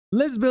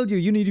let's build your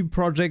Unity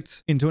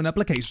project into an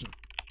application.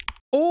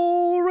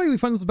 Alright, we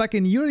find us back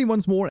in Unity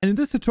once more, and in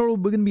this tutorial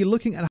we're going to be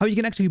looking at how you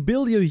can actually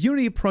build your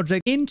Unity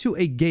project into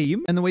a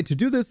game. And the way to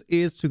do this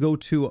is to go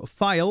to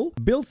File,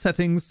 Build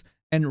Settings,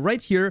 and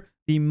right here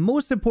the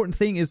most important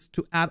thing is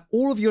to add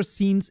all of your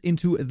scenes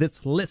into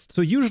this list.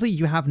 So usually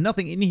you have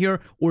nothing in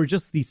here or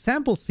just the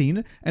sample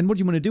scene, and what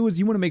you want to do is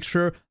you want to make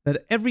sure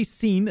that every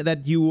scene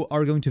that you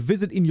are going to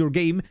visit in your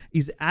game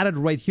is added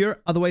right here,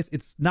 otherwise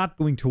it's not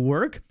going to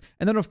work.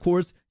 And then of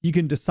course you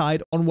can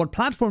decide on what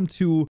platform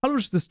to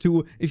publish this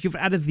to. If you've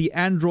added the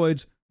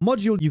Android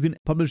module, you can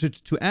publish it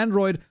to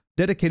Android.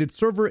 Dedicated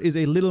server is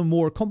a little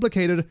more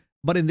complicated,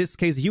 but in this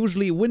case,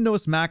 usually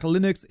Windows, Mac,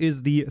 Linux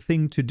is the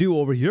thing to do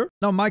over here.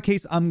 Now, in my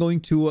case, I'm going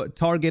to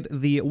target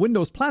the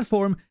Windows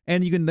platform,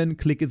 and you can then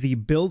click the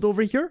build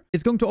over here.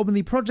 It's going to open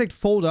the project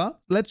folder.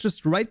 Let's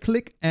just right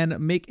click and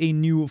make a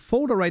new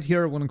folder right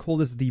here. I'm going to call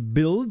this the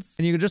builds,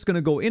 and you're just going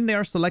to go in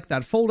there, select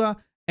that folder,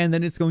 and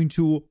then it's going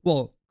to,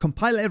 well,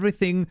 compile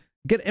everything,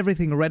 get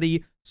everything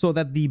ready so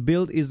that the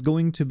build is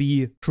going to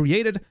be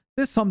created.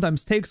 This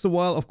sometimes takes a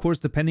while, of course,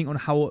 depending on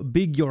how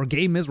big your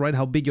game is, right?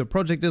 How big your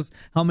project is,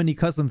 how many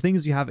custom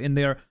things you have in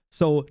there.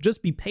 So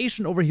just be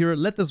patient over here.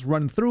 Let this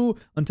run through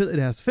until it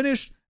has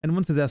finished. And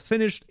once it has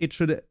finished, it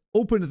should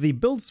open the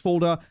builds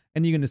folder,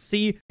 and you're going to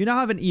see you now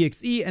have an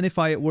exe. And if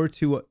I were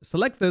to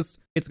select this,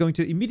 it's going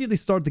to immediately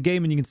start the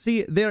game. And you can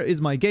see there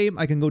is my game.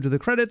 I can go to the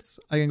credits.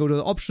 I can go to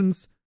the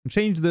options and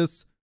change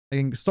this. I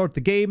can start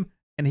the game.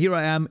 And here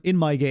I am in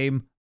my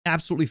game.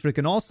 Absolutely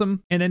freaking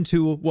awesome. And then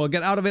to, well,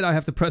 get out of it, I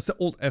have to press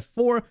Alt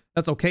F4.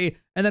 That's okay.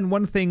 And then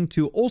one thing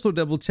to also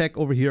double check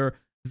over here,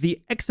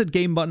 the exit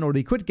game button or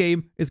the quit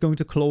game is going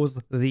to close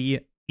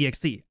the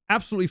exe.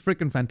 Absolutely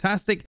freaking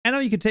fantastic. And now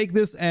you can take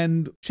this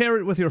and share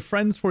it with your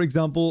friends, for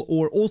example,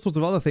 or all sorts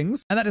of other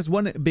things. And that is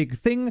one big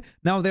thing.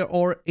 Now there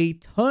are a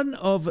ton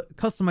of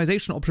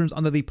customization options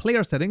under the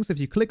player settings. If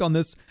you click on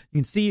this, you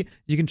can see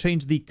you can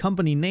change the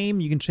company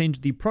name, you can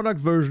change the product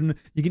version,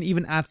 you can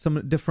even add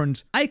some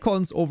different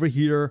icons over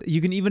here.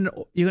 You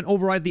can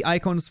override the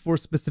icons for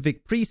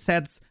specific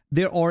presets.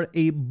 There are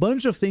a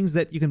bunch of things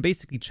that you can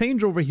basically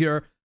change over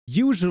here.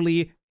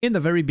 Usually in the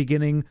very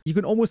beginning, you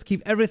can almost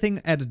keep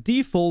everything at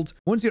default.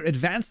 Once you're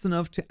advanced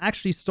enough to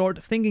actually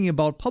start thinking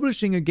about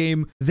publishing a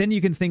game, then you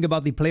can think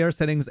about the player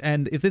settings.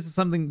 And if this is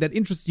something that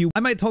interests you,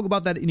 I might talk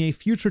about that in a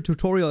future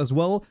tutorial as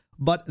well.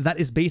 But that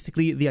is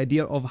basically the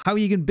idea of how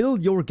you can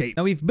build your game.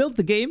 Now we've built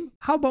the game.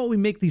 How about we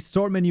make the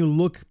start menu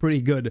look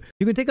pretty good?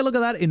 You can take a look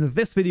at that in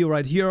this video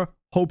right here.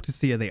 Hope to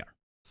see you there.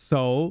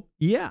 So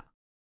yeah.